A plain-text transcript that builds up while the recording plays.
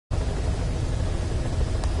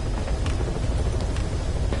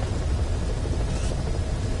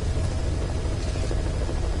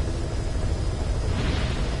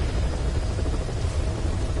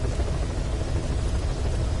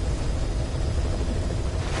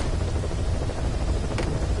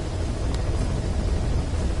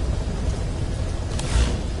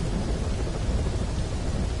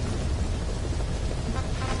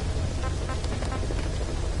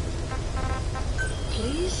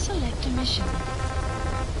Select a mission.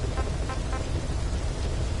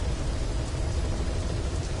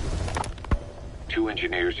 Two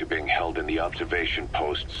engineers are being held in the observation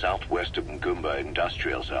post southwest of Ngumba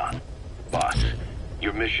Industrial Zone. Boss,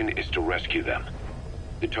 your mission is to rescue them.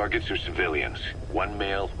 The targets are civilians, one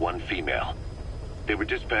male, one female. They were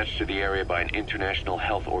dispatched to the area by an international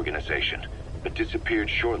health organization, but disappeared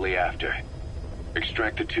shortly after.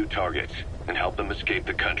 Extract the two targets and help them escape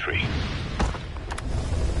the country.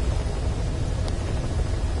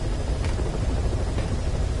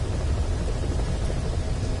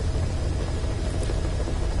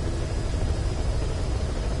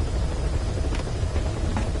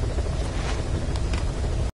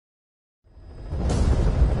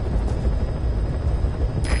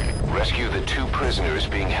 Rescue the two prisoners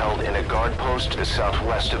being held in a guard post to the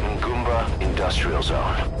southwest of Ngumba Industrial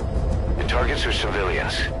Zone. The targets are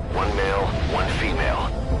civilians, one male, one female.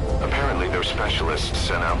 Apparently they're specialists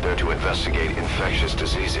sent out there to investigate infectious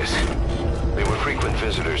diseases. They were frequent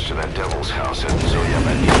visitors to that devil's house in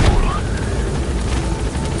Zoyabadipur.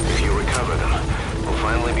 If you recover them, we'll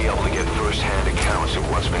finally be able to get first-hand accounts of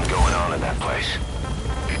what's been going on in that place.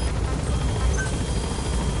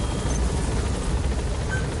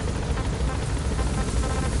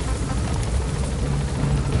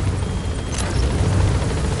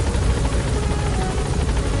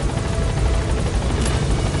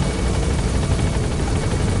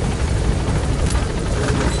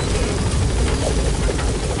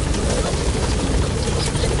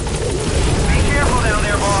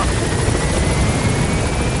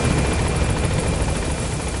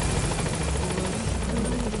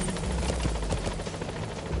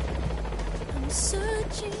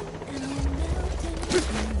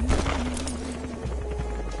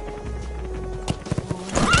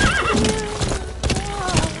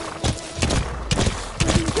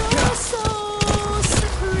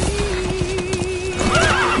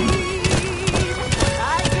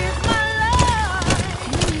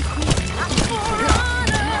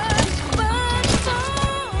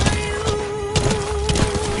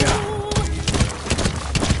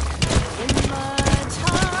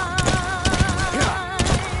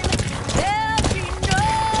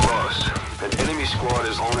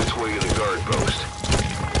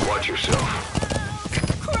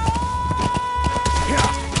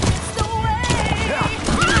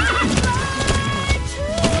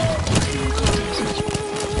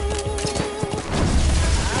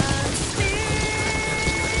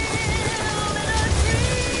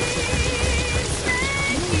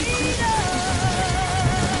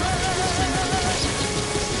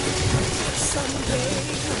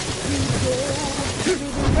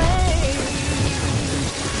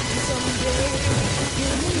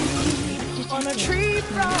 On a tree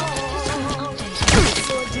frond,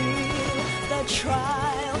 ordeal, the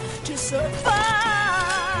trial to survive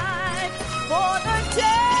for the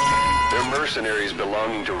day. They're mercenaries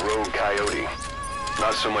belonging to Rogue Coyote.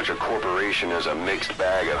 Not so much a corporation as a mixed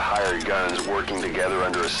bag of hired guns working together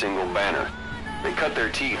under a single banner. They cut their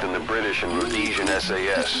teeth in the British and Rhodesian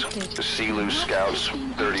SAS, the Sea-Loo Scouts,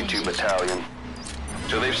 32 Battalion.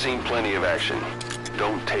 So they've seen plenty of action.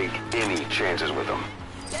 Don't take any chances with them.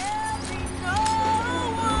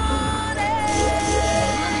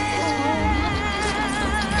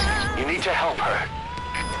 You need to help her.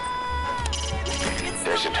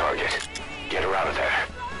 There's a target. Get her out of there.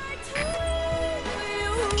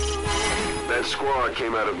 That squad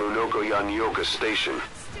came out of Munoko Yanioka Station.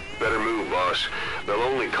 Better move, boss. They'll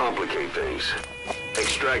only complicate things.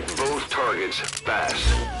 Extract both targets fast.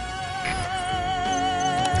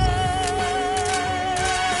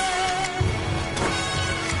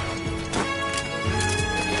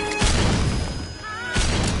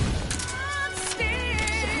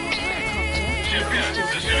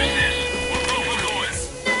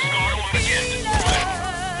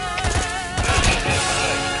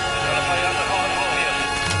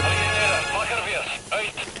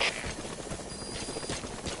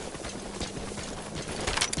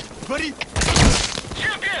 Buddy!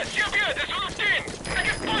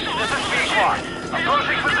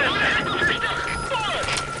 Opposing position.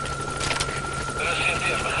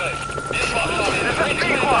 This is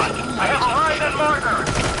P-Quad. I have arrived at marker.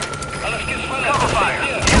 Cover fire.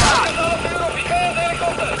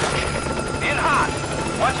 In hot.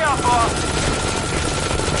 Watch out, boss.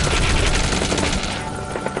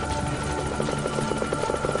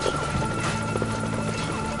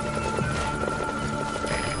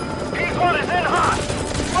 P-Quad is in hot.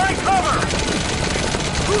 Find cover.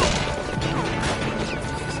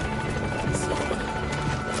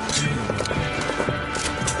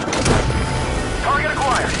 Target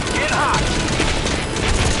acquired. In hot.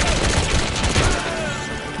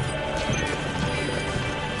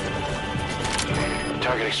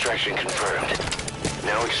 Extraction confirmed.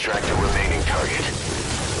 Now extract the remaining target.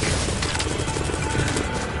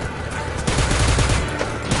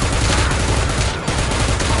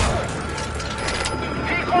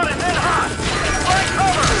 P1 is in hot! Find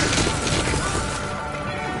cover!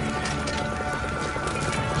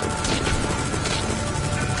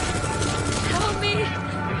 Help me!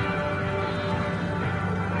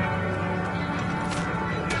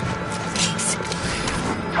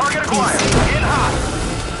 Target acquired! In hot!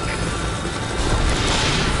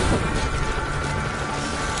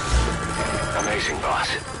 Amazing, boss.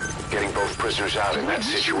 Getting both prisoners out in that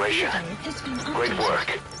situation. Great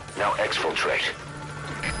work. Now exfiltrate.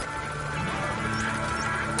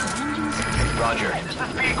 Roger. This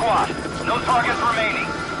is P-Quad. No targets remaining.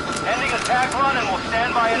 Ending attack run and we'll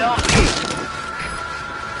stand by at LZ.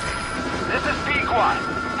 This is P-Quad.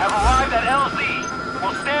 Have arrived at LZ.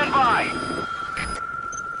 We'll stand by.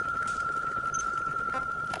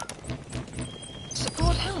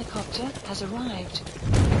 Support helicopter has arrived.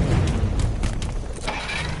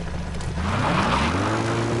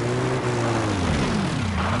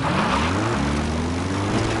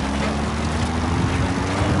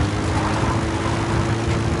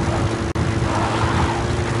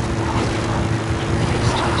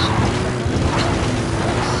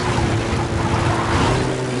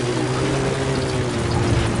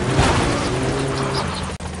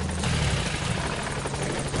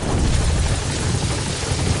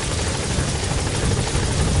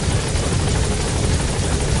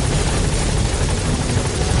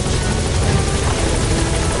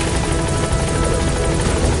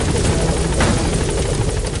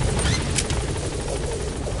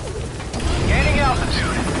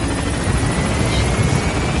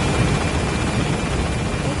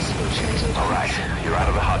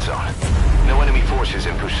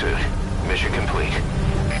 Mission complete.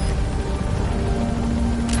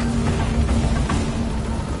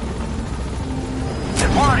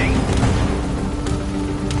 Departing!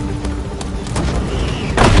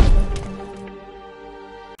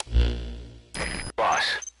 Boss,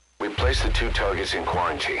 we placed the 2 targets in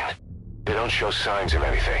quarantine. They don't show signs of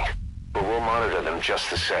anything, but we'll monitor them just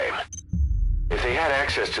the same. If they had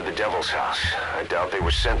access to the Devil's House, I doubt they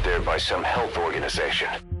were sent there by some health organization.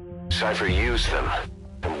 Cypher used them,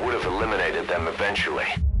 and would have eliminated them eventually.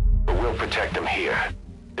 But we'll protect them here.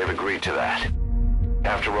 They've agreed to that.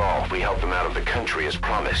 After all, we helped them out of the country as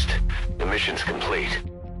promised. The mission's complete.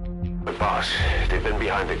 But boss, they've been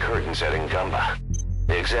behind the curtains at Ngumba.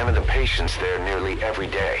 They examine the patients there nearly every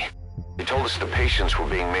day. They told us the patients were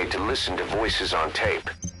being made to listen to voices on tape.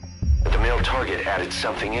 But the male target added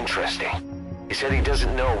something interesting. He said he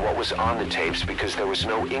doesn't know what was on the tapes because there was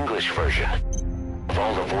no English version. Of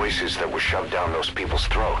all the voices that were shoved down those people's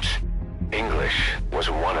throats, English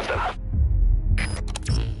wasn't one of them.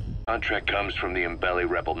 Contract comes from the Mbeli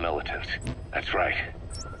rebel militants. That's right.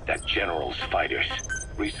 That general's fighters.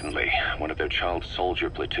 Recently, one of their child soldier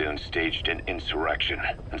platoons staged an insurrection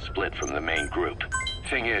and split from the main group.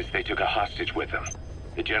 Thing is, they took a hostage with them.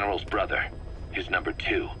 The general's brother. His number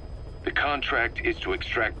 2. The contract is to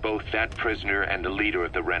extract both that prisoner and the leader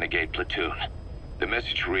of the renegade platoon. The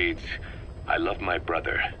message reads, "I love my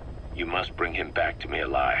brother. You must bring him back to me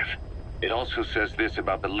alive." It also says this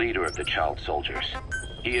about the leader of the child soldiers.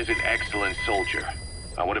 He is an excellent soldier.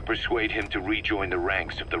 I want to persuade him to rejoin the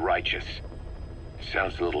ranks of the righteous.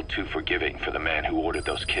 Sounds a little too forgiving for the man who ordered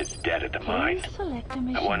those kids dead at the mine.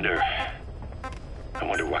 I wonder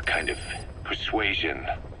what kind of persuasion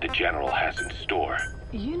the general has in store.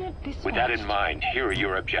 With that in mind, here are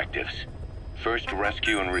your objectives. First,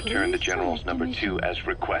 rescue and return the general's number 2 as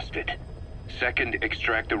requested. Second,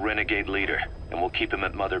 extract the renegade leader, and we'll keep him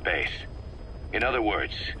at Mother Base. In other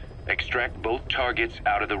words, extract both targets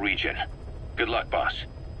out of the region. Good luck, boss.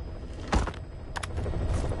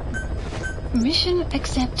 Mission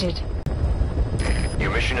accepted.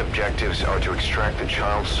 Your mission objectives are to extract the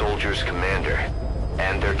child soldier's commander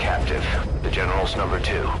and their captive, the general's number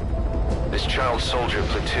 2. This child soldier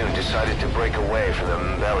platoon decided to break away from the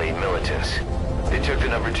Mbeli militants. They took the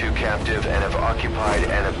number 2 captive and have occupied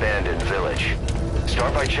an abandoned village.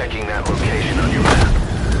 Start by checking that location on your map.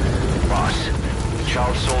 Boss, the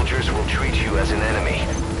child soldiers will treat you as an enemy,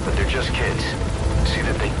 but they're just kids. See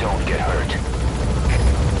that they don't get hurt.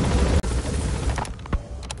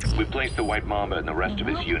 We placed the White Mamba and the rest of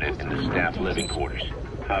his unit in the staff living quarters.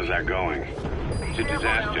 How's that going? It's a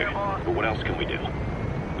disaster, but what else can we do?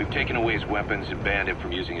 We've taken away his weapons and banned him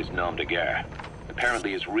from using his nom de guerre.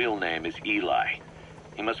 Apparently his real name is Eli.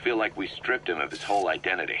 He must feel like we stripped him of his whole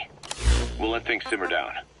identity. We'll let things simmer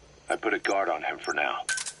down. I put a guard on him for now.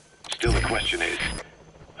 Still, the question is,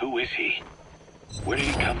 who is he? Where did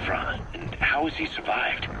he come from? And how has he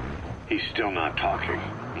survived? He's still not talking.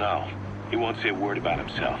 No, he won't say a word about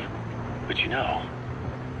himself. But you know,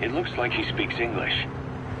 it looks like he speaks English.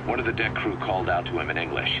 One of the deck crew called out to him in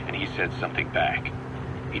English, and he said something back.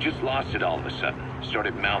 He just lost it all of a sudden,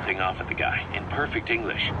 started mouthing off at the guy, in perfect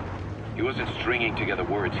English. He wasn't stringing together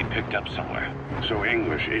words he picked up somewhere. So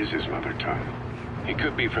English is his mother tongue. He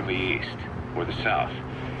could be from the east, or the south,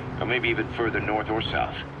 or maybe even further north or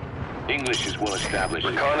south. English is well established.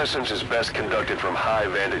 Reconnaissance is best conducted from high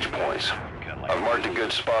vantage points. I've marked a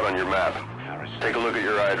good spot on your map. Take a look at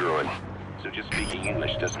your iDroid. So just speaking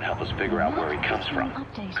English doesn't help us figure out where he comes from.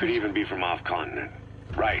 Could even be from off-continent.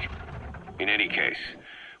 Right. In any case,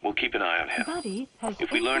 we'll keep an eye on him. Buddy has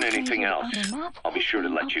If we learn anything else, I'll be sure to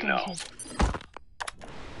let you know.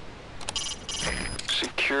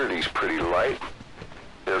 Security's pretty light.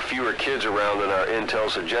 There are fewer kids around than our intel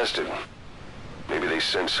suggested. Maybe they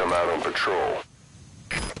sent some out on patrol.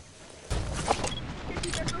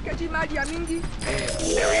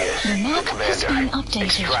 There he is. The map has been updated.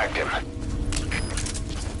 Extract him.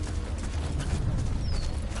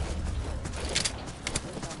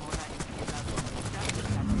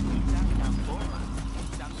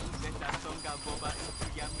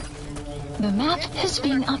 The map has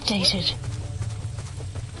been updated.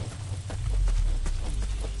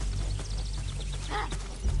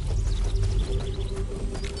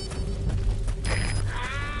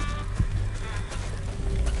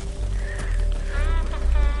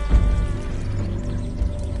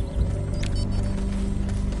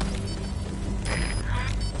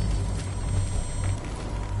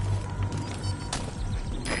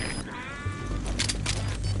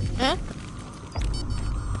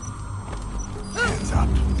 Hands up.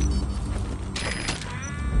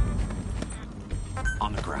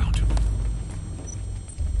 On the ground.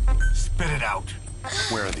 Spit it out.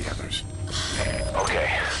 Where are the others?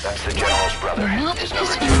 Okay, that's the General's brother. The map His has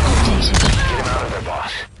number been 2. updated. Get him out of there,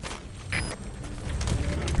 boss.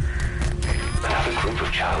 Another group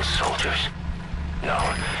of child soldiers. No,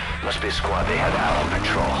 must be a squad they had out on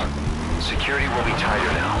patrol. Security will be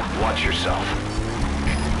tighter now. Watch yourself.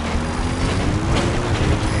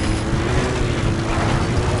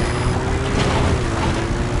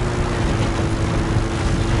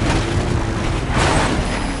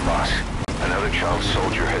 Boss, another child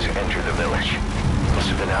soldier has entered the village. Must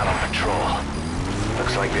have been out on patrol.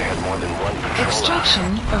 Looks like they had more than one patrol Extraction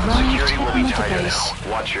out. arrived Security will at be Mother tighter Base.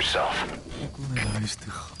 now. Watch yourself.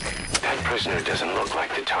 That prisoner doesn't look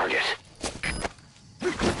like the target.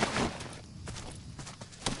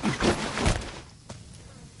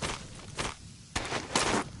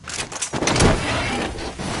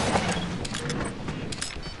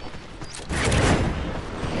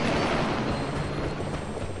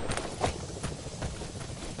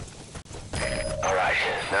 All right,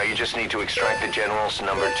 now you just need to extract the General's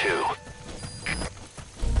number 2.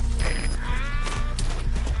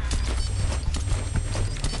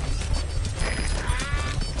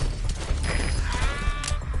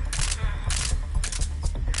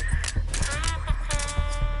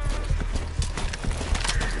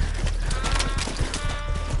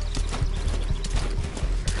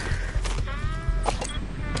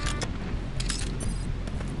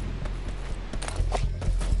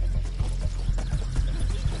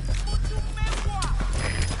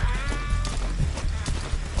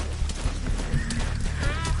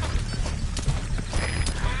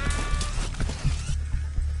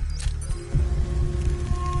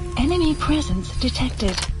 Enemy presence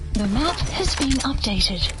detected. The map has been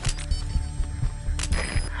updated.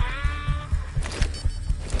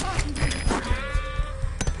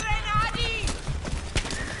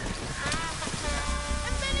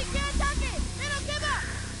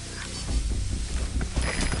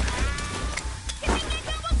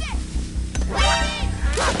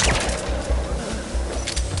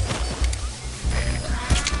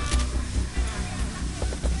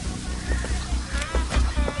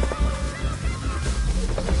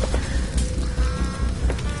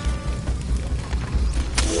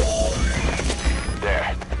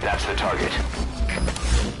 There, that's the target.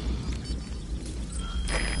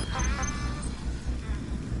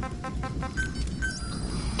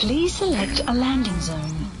 Please select a landing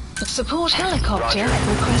zone. Support helicopter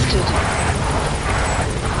Roger. requested.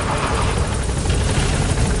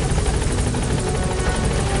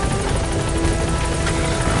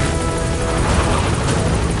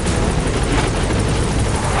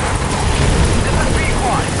 This is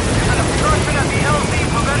B-Quad. There's an obstruction at the LZ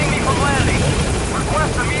preventing me from landing.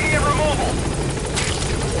 Request immediate removal.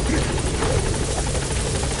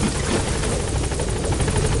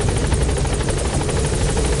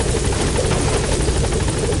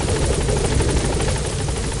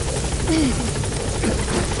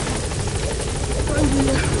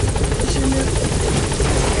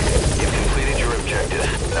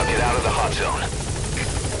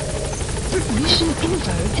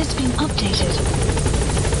 info has been updated.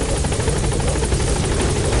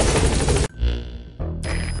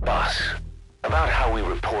 Boss, about how we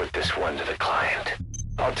report this one to the client.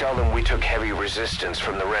 I'll tell them we took heavy resistance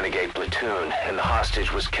from the renegade platoon and the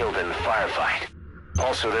hostage was killed in the firefight.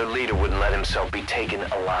 Also, their leader wouldn't let himself be taken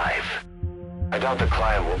alive. I doubt the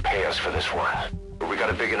client will pay us for this one, but we got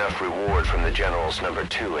a big enough reward from the General's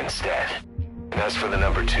 #2 instead. And as for the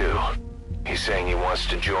 #2, he's saying he wants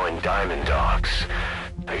to join Diamond Dogs.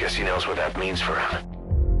 I guess he knows what that means for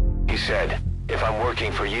him. He said, if I'm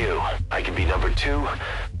working for you, I can be #2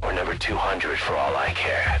 or #200 for all I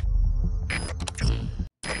care.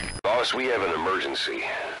 Boss, we have an emergency.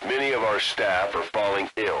 Many of our staff are falling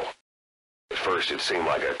ill. At first it seemed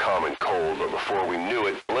like a common cold, but before we knew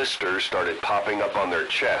it, blisters started popping up on their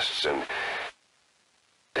chests and...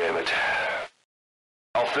 Damn it.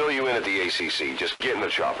 I'll fill you in at the ACC. Just get in the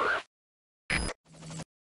chopper.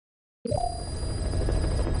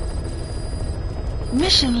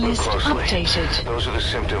 Mission list Closely. updated. Those are the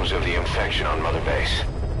symptoms of the infection on Mother Base.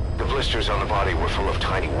 The blisters on the body were full of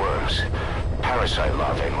tiny worms. Parasite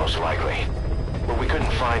larvae, most likely. But we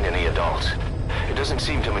couldn't find any adults. It doesn't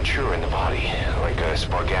seem to mature in the body, like a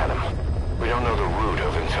spargatum. We don't know the root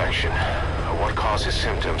of infection, or what causes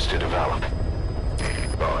symptoms to develop.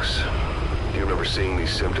 Boss, do you remember seeing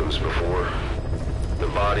these symptoms before? The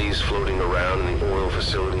bodies floating around in the oil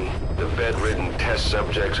facility, the bedridden test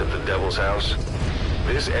subjects at the Devil's House.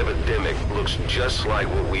 This epidemic looks just like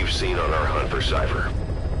what we've seen on our hunt for Cypher.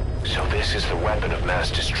 So this is the weapon of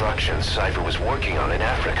mass destruction Cypher was working on in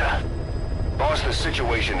Africa. Boss, the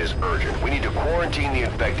situation is urgent. We need to quarantine the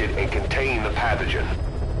infected and contain the pathogen.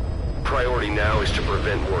 Priority now is to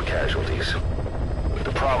prevent more casualties. But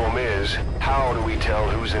the problem is, how do we tell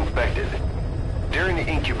who's infected? During the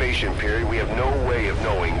incubation period, we have no way of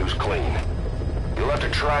knowing who's clean. You'll have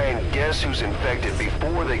to try and guess who's infected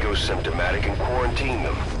before they go symptomatic and quarantine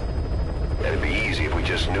them. That'd be easy if we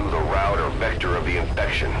just knew the route or vector of the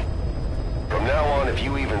infection. From now on, if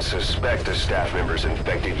you even suspect a staff member's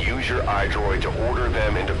infected, use your iDroid to order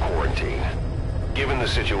them into quarantine. Given the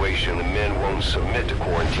situation, the men won't submit to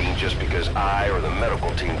quarantine just because I or the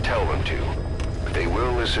medical team tell them to. But they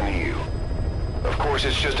will listen to you. Of course,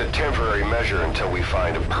 it's just a temporary measure until we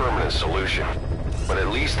find a permanent solution. But at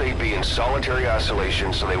least they'd be in solitary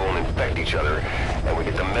isolation so they won't infect each other, and we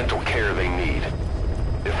get the mental care they need.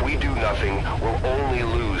 If we do nothing, we'll only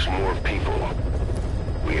lose more people.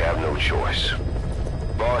 We have no choice.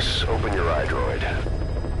 Boss, open your iDroid.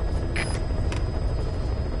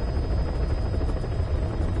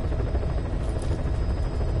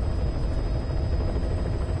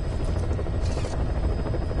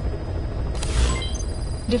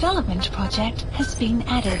 Development project has been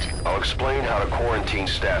added. I'll explain how to quarantine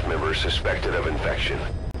staff members suspected of infection.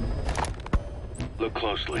 Look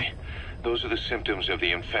closely. Those are the symptoms of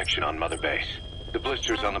the infection on Mother Base. The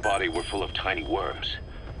blisters on the body were full of tiny worms.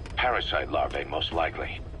 Parasite larvae, most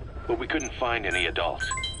likely. But we couldn't find any adults.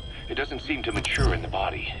 It doesn't seem to mature in the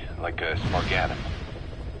body, like a spargatum.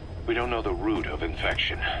 We don't know the root of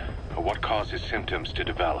infection, or what causes symptoms to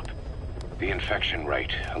develop. The infection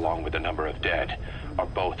rate, along with the number of dead, are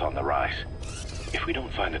both on the rise. If we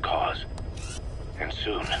don't find the cause, and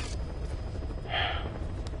soon...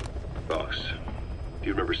 Boss, do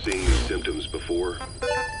you remember seeing these symptoms before?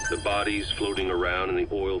 The bodies floating around in the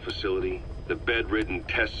oil facility, the bedridden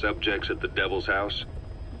test subjects at the Devil's House.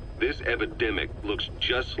 This epidemic looks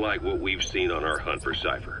just like what we've seen on our hunt for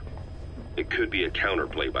Cypher. It could be a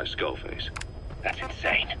counterplay by Skullface. That's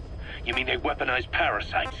insane. You mean they weaponize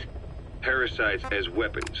parasites? Parasites as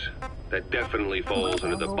weapons. That definitely falls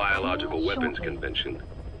under the Biological Weapons Convention,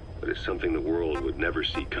 but it's something the world would never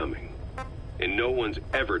see coming. And no one's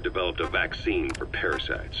ever developed a vaccine for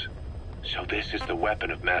parasites. So this is the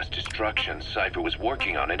weapon of mass destruction Cypher was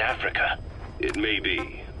working on in Africa? It may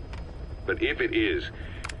be. But if it is,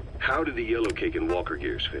 how did the Yellow Cake and Walker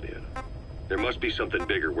Gears fit in? There must be something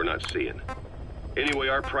bigger we're not seeing. Anyway,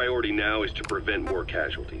 our priority now is to prevent more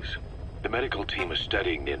casualties. The medical team is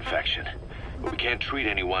studying the infection, but we can't treat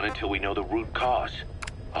anyone until we know the root cause.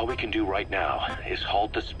 All we can do right now is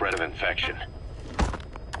halt the spread of infection.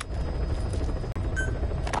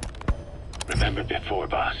 Remember before,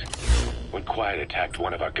 boss, when Quiet attacked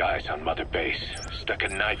one of our guys on Mother Base, stuck a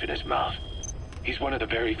knife in his mouth. He's one of the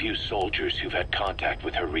very few soldiers who've had contact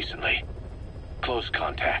with her recently. Close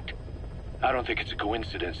contact. I don't think it's a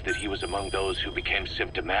coincidence that he was among those who became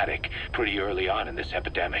symptomatic pretty early on in this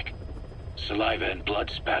epidemic. Saliva and blood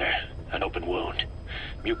spatter, an open wound,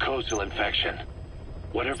 mucosal infection.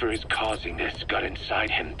 Whatever is causing this got inside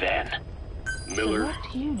him then. Miller,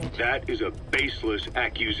 Select unit. that is a baseless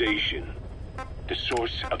accusation. The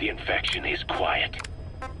source of the infection is quiet.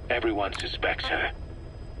 Everyone suspects her.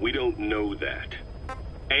 We don't know that.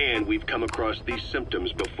 And we've come across these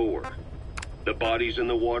symptoms before. The bodies in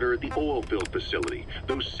the water at the oil field facility.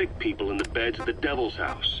 Those sick people in the beds at the Devil's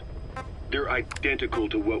House. They're identical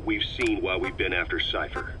to what we've seen while we've been after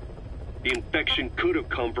Cypher. The infection could have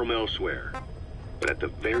come from elsewhere. But at the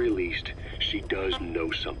very least, she does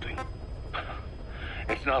know something.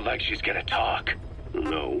 It's not like she's gonna talk.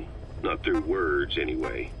 No, not through words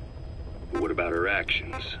anyway. But what about her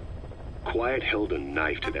actions? Quiet held a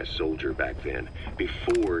knife to that soldier back then,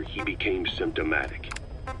 before he became symptomatic.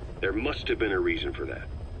 There must have been a reason for that.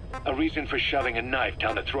 A reason for shoving a knife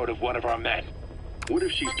down the throat of one of our men. What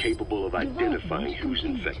if she's capable of identifying who's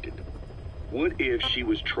infected? What if she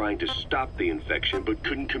was trying to stop the infection but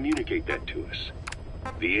couldn't communicate that to us?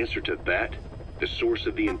 The answer to that, the source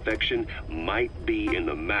of the infection, might be in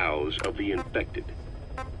the mouths of the infected.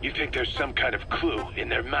 You think there's some kind of clue in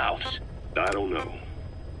their mouths? I don't know.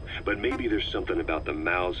 But maybe there's something about the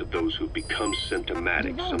mouths of those who've become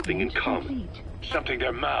symptomatic, something in common. Something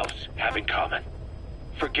their mouths have in common.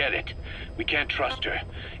 Forget it. We can't trust her.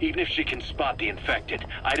 Even if she can spot the infected,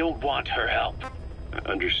 I don't want her help. I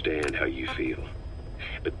understand how you feel.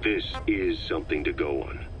 But this is something to go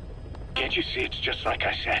on. Can't you see it's just like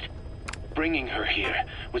I said? Bringing her here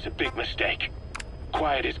was a big mistake.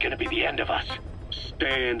 Quiet is gonna be the end of us.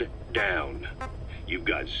 Stand down. You've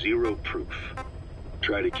got zero proof.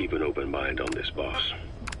 Try to keep an open mind on this, boss.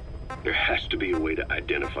 There has to be a way to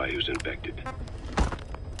identify who's infected.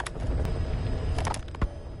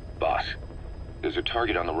 Boss, there's a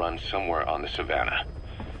target on the run somewhere on the savannah.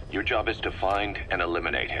 Your job is to find and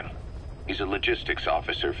eliminate him. He's a logistics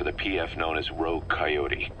officer for the PF known as Rogue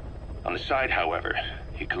Coyote. On the side, however,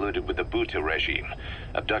 he colluded with the Buta regime,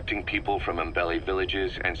 abducting people from Mbeli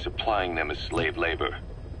villages and supplying them as slave labor.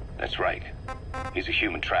 That's right. He's a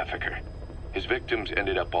human trafficker. His victims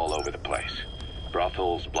ended up all over the place.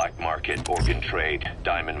 Brothels, black market, organ trade,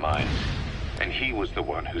 diamond mines. And he was the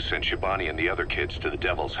one who sent Shibani and the other kids to the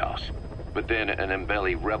Devil's House. But then an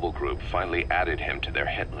Mbeli rebel group finally added him to their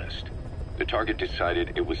hit list. The target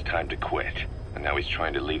decided it was time to quit, and now he's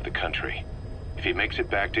trying to leave the country. If he makes it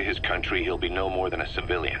back to his country, he'll be no more than a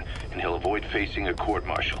civilian, and he'll avoid facing a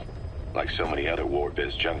court-martial, like so many other war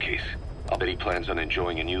biz junkies. I'll bet he plans on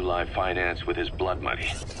enjoying a new live finance with his blood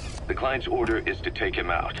money. The client's order is to take him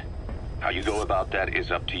out. How you go about that is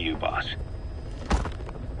up to you, boss.